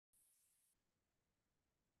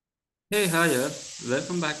Hey, hiya.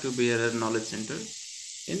 Welcome back to BRR Knowledge Center.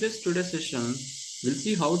 In this today's session, we'll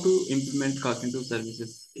see how to implement cognitive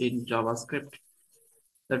services in JavaScript.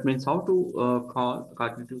 That means how to call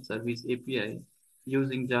cognitive service API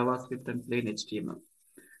using JavaScript and plain HTML.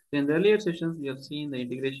 In the earlier sessions, we have seen the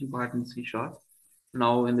integration part in C Sharp.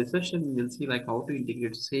 Now, in this session, we'll see like how to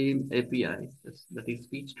integrate same API, that is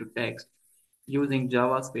speech to text, using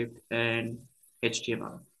JavaScript and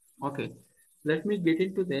HTML. Okay, let me get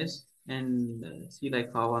into this and see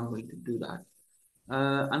like how I'm going to do that.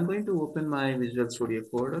 I'm going to open my Visual Studio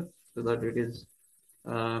folder so that it is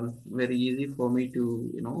very easy for me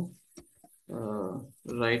to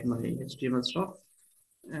write my HTML stuff.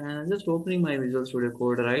 And just opening my Visual Studio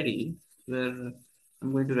Code ID where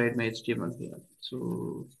I'm going to write my HTML here.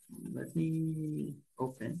 So let me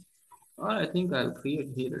open. Or I think I'll create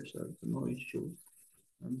here itself, no issue.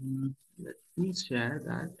 Let me share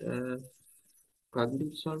that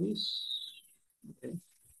cognitive service. Okay,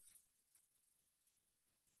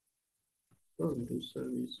 cognitive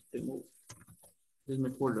service demo. This is my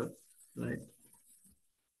folder, right?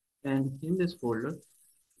 And in this folder,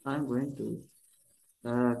 I'm going to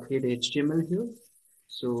create HTML here.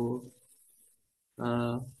 So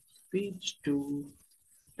speech to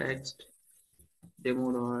text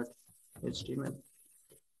demo.html,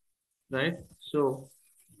 right? So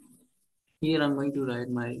here I'm going to write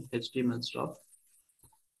my HTML stuff.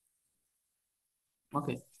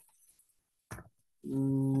 Okay.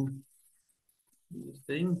 This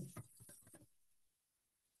thing.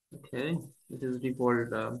 Okay. This is default.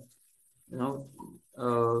 You know,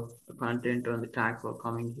 content on the tags are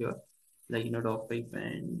coming here, like dot type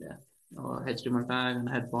and HTML tag and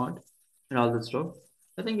head part and all this stuff.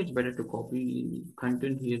 I think it's better to copy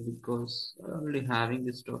content here because I'm already having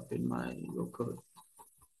this stuff in my local.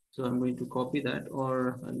 So I'm going to copy that,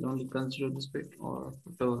 or I'll only consider this bit or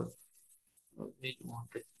whatever way you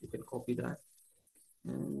want it. You can copy that.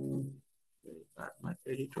 And where is that? My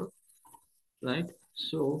editor, right?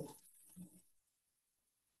 So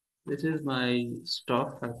this is my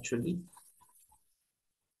stuff actually.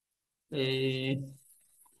 And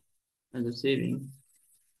the saving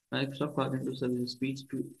Microsoft Cognitive Services speech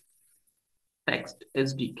to text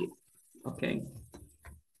SDK. Okay.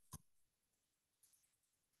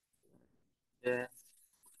 Yeah.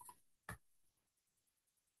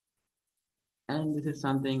 And this is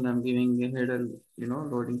something I'm giving a header,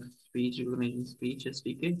 loading speech recognition speech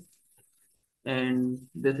SDK. And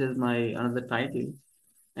this is my another title.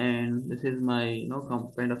 And this is my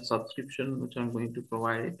kind of subscription which I'm going to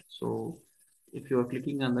provide it. So if you are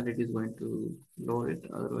clicking on that, it is going to load it.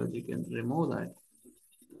 Otherwise, you can remove that.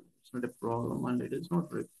 It's not a problem, and it is not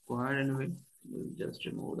required anyway. We'll just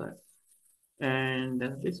remove that. And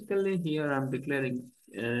basically here I'm declaring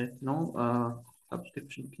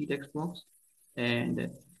subscription key text box and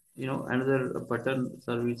another button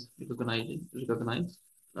service recognize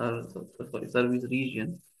sorry, service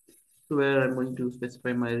region, so where I'm going to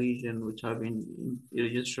specify my region which have been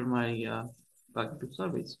registered my cognitive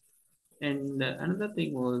service. And another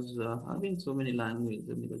thing was having so many languages.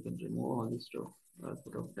 I mean, I can remove all this stuff,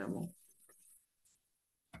 put of demo.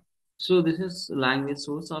 So this is language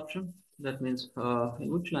source option. That means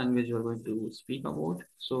in which language you are going to speak about.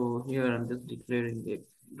 So here I'm just declaring a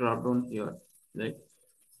drop down here, right?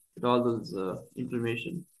 With all those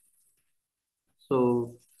information.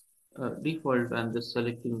 So default, I'm just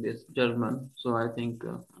selecting this German. So I think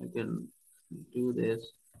I can do this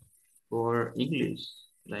for English,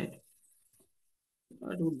 right?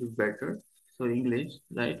 That would be better. So English,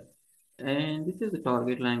 right? And this is the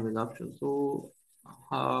target language option. So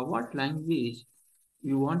what language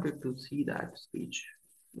you wanted to see that speech,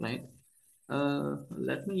 right?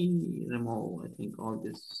 Let me remove, I think, all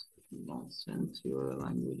this nonsense, your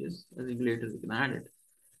languages. I think later we can add it.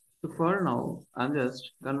 So for now, I'm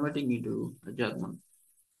just converting into a German,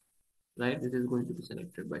 right? This is going to be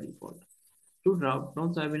selected by default. Two drop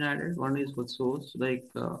downs have been added. One is for source, like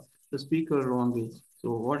the speaker language.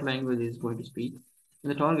 So what language is going to speak?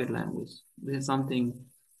 And the target language. This is something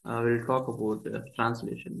we'll talk about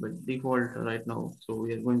translation, but default right now. So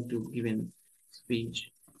we are going to give in speech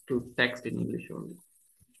to text in English only.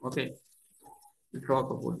 Okay, we'll talk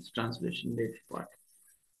about this translation later part.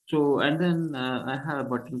 So and then I have a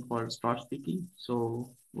button called start speaking. So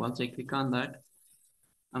once I click on that,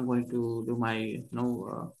 I'm going to do my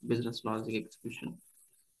business logic execution.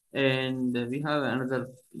 And we have another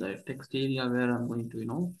text area where I'm going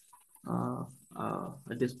to uh,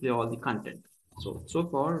 display all the content. So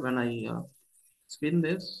far when I spin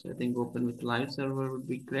this, I think open with live server would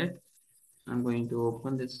be great. I'm going to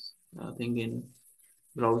open this thing in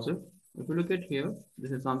browser. If you look at here,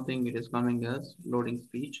 this is something it is coming as loading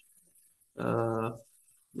speech, uh,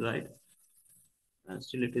 right? And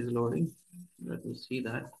still it is loading. Let me see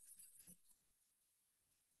that.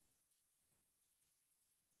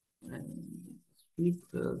 And speak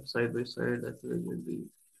side by side, that we will be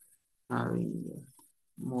having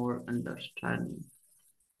more understanding,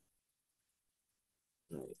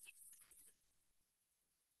 right?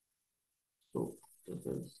 So this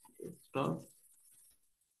is stuff,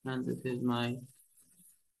 and this is my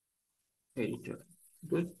editor.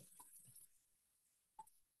 Good.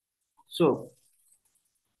 So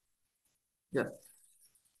yeah,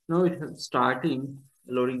 now it is starting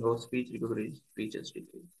loading our speech recovery speech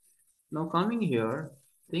SDK. Now coming here,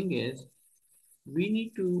 thing is we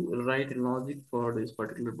need to write a logic for this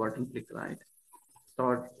particular button click, right?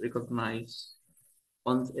 Start recognize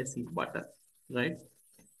once a sync button, right?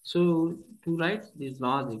 So to write this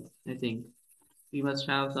logic, I think we must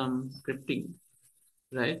have some scripting,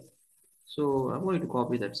 right? So I'm going to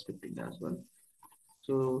copy that scripting as well.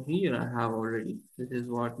 So here I have already, this is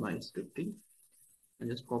what my scripting. I'm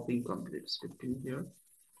just copying complete scripting here.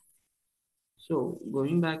 So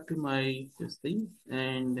going back to my this thing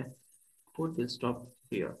and put this stuff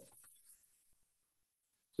here.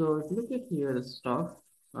 So if you look at here the stuff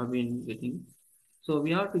I've been getting. So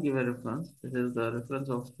we have to give a reference. This is the reference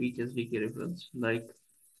of speech SDK reference, like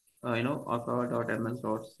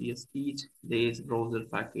aka.ms.cs speech days browser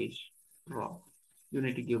package raw. You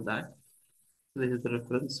need to give that. This is the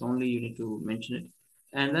reference. Only you need to mention it.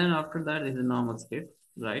 And then after that is a normal script,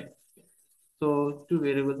 right? So two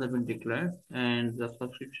variables have been declared, and the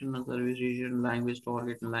subscription and service region, language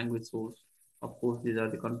target, and language source. Of course, these are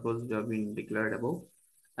the controls which have been declared above.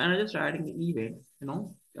 And I'm just adding the event,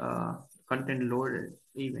 content loaded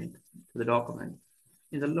event to the document.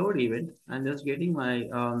 In the load event, I'm just getting my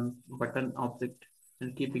button object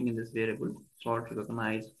and keeping in this variable, sort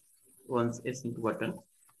recognize once async button,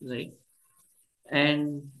 right?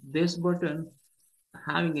 And this button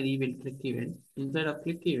having an event click event. Inside of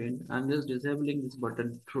click event, I'm just disabling this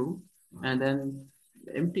button true and then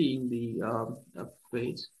emptying the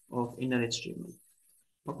page of inner HTML.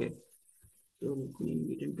 Okay, so let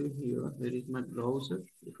me get into here. Where is my browser?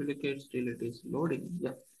 If you look at still it is loading.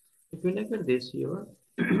 Yeah. If you look at this here,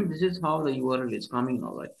 this is how the URL is coming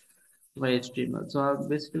now, right? By HTML. So I'm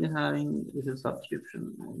basically having this is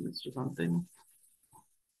subscription. I missed something.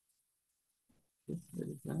 Where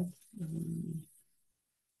is that?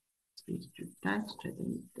 Speech to text. I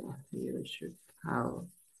think here I should have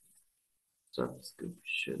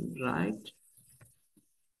subscription, right?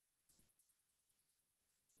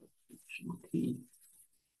 Subscription key.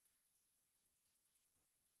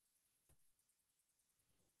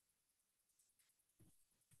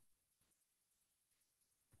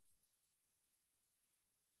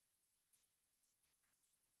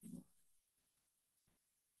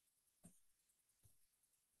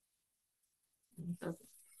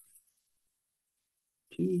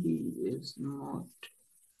 TD is not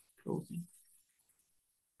closing.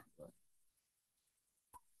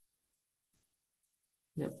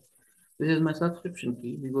 Yep. This is my subscription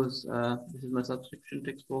key because this is my subscription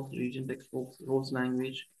text box, region text box, roles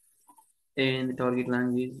language, and the target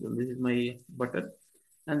language. And this is my button,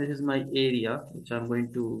 and this is my area, which I'm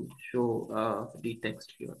going to show the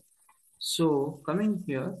text here. So coming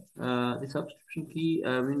here, the subscription key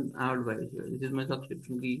I mean add value here. This is my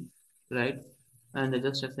subscription key, right? And I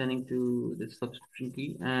just assigning to this subscription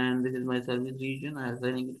key, and this is my service region. I'm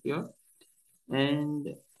assigning it here,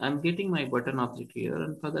 and I'm getting my button object here.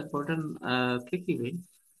 And for that button click event,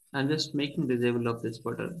 I'm just making disable of this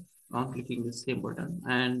button on clicking the same button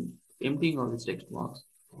and emptying all this text box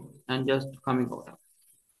and just coming out.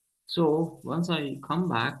 So once I come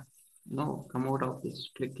back, come out of this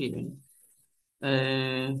click event.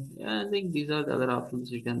 Yeah, I think these are the other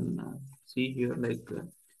options you can see here, like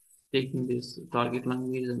taking this target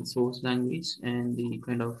language and source language and the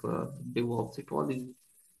kind of div object. All these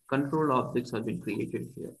control objects have been created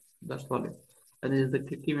here. That's all it. And this is the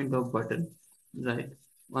click event of button, right?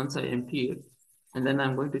 Once I empty it, and then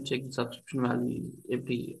I'm going to check the subscription value is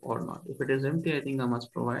empty or not. If it is empty, I think I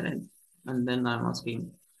must provide it, and then I'm asking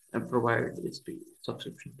and provide this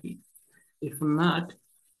subscription key. If not,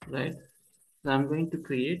 right? So I'm going to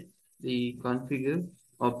create the configure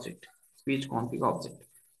object, speech config object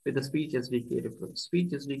with the speech SDK reference.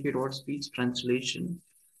 Speech SDK dot speech translation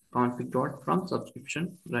config dot from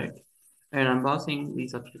subscription, right? And I'm passing the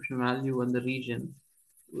subscription value and the region,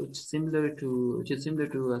 which is similar to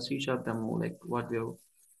a C# demo, like what we have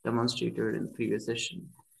demonstrated in the previous session.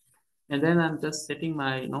 And then I'm just setting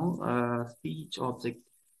my speech object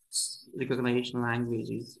recognition language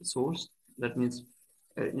is source. That means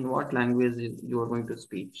in what language you are going to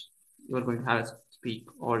speak, you are going to have speak,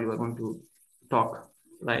 or you are going to talk,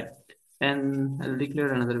 right? And I'll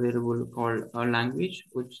declare another variable called language,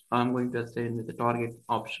 which I'm going to assign with the target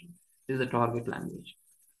option. This is the target language.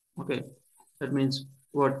 Okay, that means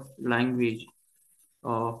what language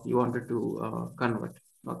you wanted to convert.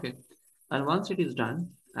 Okay, and once it is done,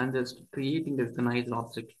 I'm just creating the recognizer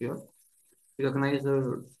object here.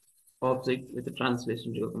 Recognizer object with the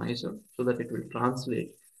translation recognizer so that it will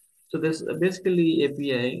translate. So this basically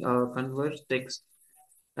API converts text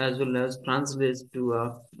as well as translates to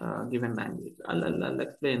a given language. I'll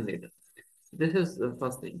explain later. This is the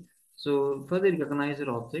first thing. So for the recognizer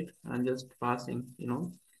object, I'm just passing,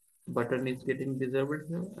 button is getting disabled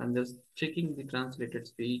here. I'm just checking the translated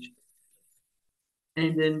speech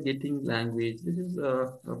and then getting language. This is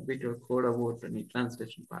a bit of code about the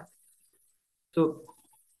translation part. So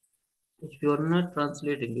if you are not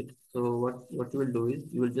translating it, so what you will do is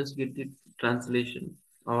you will just get the translation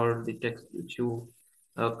or the text which you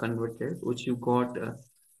converted, which you got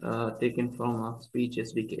taken from a speech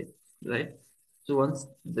SDK, right? So once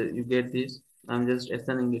you get this, I'm just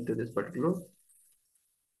assigning it to this particular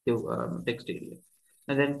text area,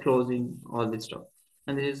 and then closing all this stuff.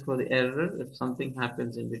 And this is for the error. If something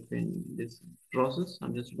happens in between this process,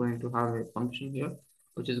 I'm just going to have a function here,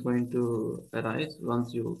 which is going to arise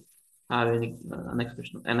once you have any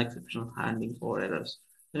unexceptional handling for errors.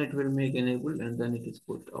 Then it will make enable, and then it is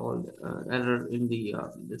put all error in the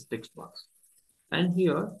this text box. And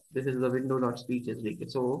here, this is the window.speech SDK.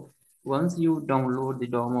 So once you download the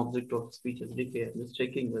DOM object of speech SDK, I'm just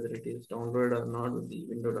checking whether it is downloaded or not with the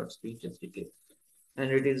window.speech SDK. And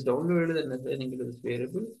it is downloaded and assigning it to this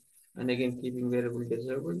variable. And again, keeping variable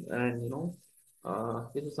disabled. And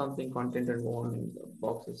this is something content and warning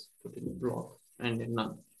boxes put in block and in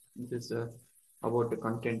none. This is about the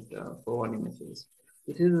content for warning messages.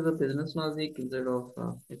 This is the business logic instead of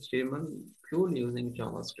HTML purely using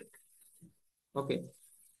JavaScript. Okay,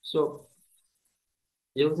 so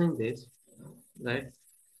using this, right?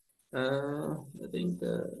 I think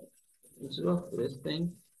instead of this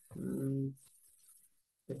thing, mm,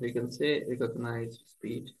 if we can say recognize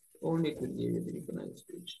speech, only it will give you the recognized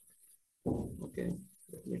speech. Okay,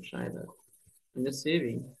 let me try that. I'm just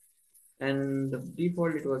saving, and the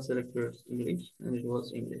default it was selected English, and it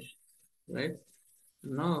was English, right?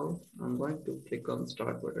 Now I'm going to click on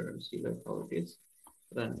start button and see like how it is.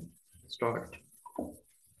 Then start.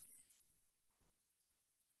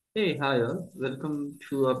 Hey, hi all. Welcome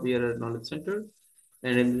to our BRR Knowledge Center.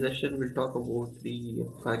 And in this session, we'll talk about the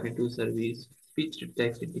cognitive service, speech to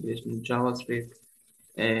text integration in JavaScript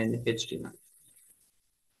and HTML.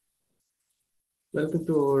 Welcome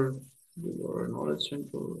to our Knowledge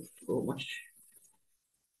Center. So much,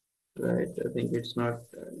 right? I think it's not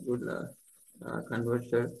a good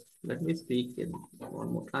converter. Let me speak in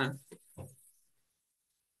one more time.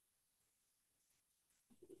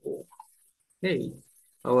 Hey,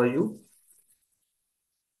 how are you?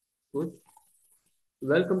 Good.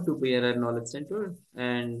 Welcome to BRR Knowledge Center,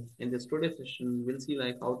 and in this today's session, we'll see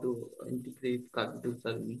like how to integrate cognitive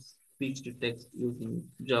service, speech to text using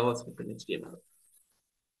JavaScript and HTML.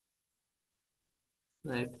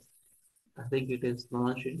 Right? I think it is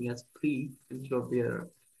launched as pre instead of BRR.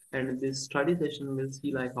 And in this study session, we'll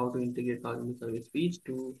see like how to integrate cognitive service speech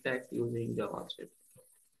to text using JavaScript.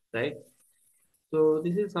 Right? So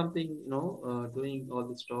this is something doing all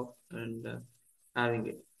this stuff and having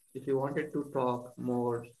it. If you wanted to talk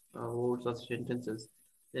more words or sentences,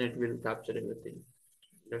 then it will capture everything.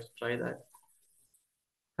 Let's try that.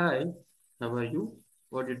 Hi, how are you?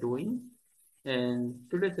 What are you doing? And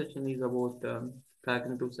today's session is about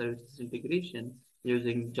cognitive services integration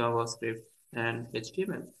using JavaScript and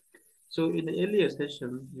HTML. So in the earlier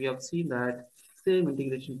session, we have seen that same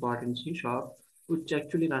integration part in C Sharp, which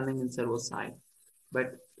actually running in server side.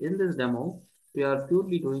 But in this demo, we are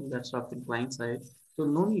purely doing that stuff in client side. So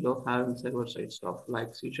no need of having server side stuff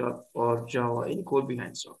like C Sharp or Java, any code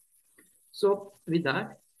behind stuff. So with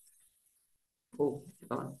that, oh,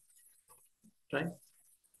 come on, try.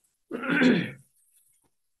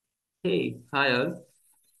 Hey, hi all.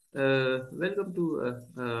 Welcome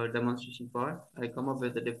to demonstration part. I come up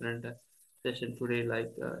with a different session today,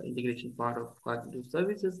 like integration part of cognitive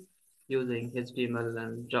services using HTML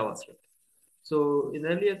and JavaScript. So in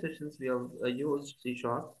earlier sessions, we have used C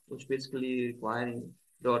Sharp, which basically requiring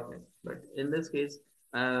 .NET. But in this case,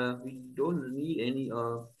 we don't need any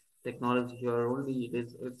technology here. Only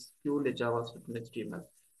it's purely JavaScript and HTML.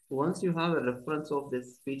 Once you have a reference of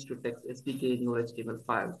this speech to text SDK in your HTML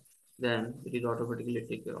file, then it is automatically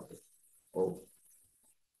take care of it. Oh,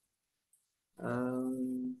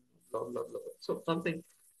 Um, blah, blah, blah. So something.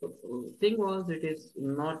 So thing was, it is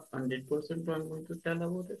not 100% I'm going to tell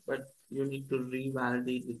about it, but you need to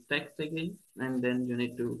revalidate the text again, and then you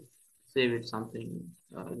need to save it something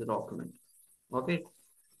in the document. Okay.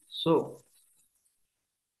 So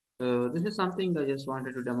this is something I just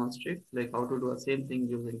wanted to demonstrate, like how to do the same thing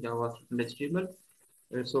using JavaScript and HTML.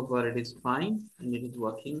 So far, it is fine and it is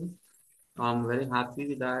working. I'm very happy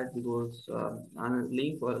with that because I'm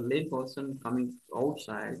a lay person coming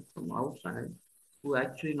outside from outside who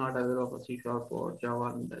actually not aware of a C sharp or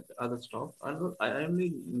Java and that other stuff. I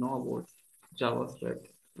only know about JavaScript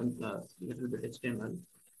and little bit HTML.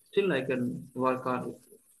 Still, I can work on it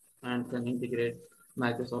and can integrate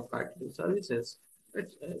Microsoft Factory services.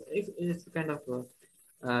 It's kind of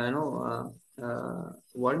a,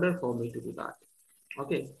 wonder for me to do that.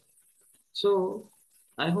 Okay, so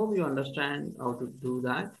I hope you understand how to do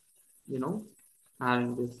that. You know,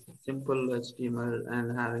 having this simple HTML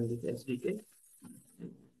and having this SDK.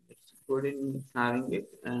 It's good in having it,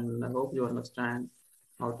 and I hope you understand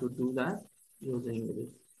how to do that using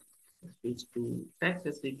this speech to text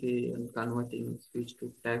SDK and converting speech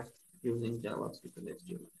to text using JavaScript and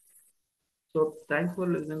HTML. So thanks for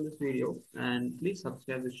listening to this video and please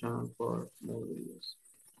subscribe the channel for more videos.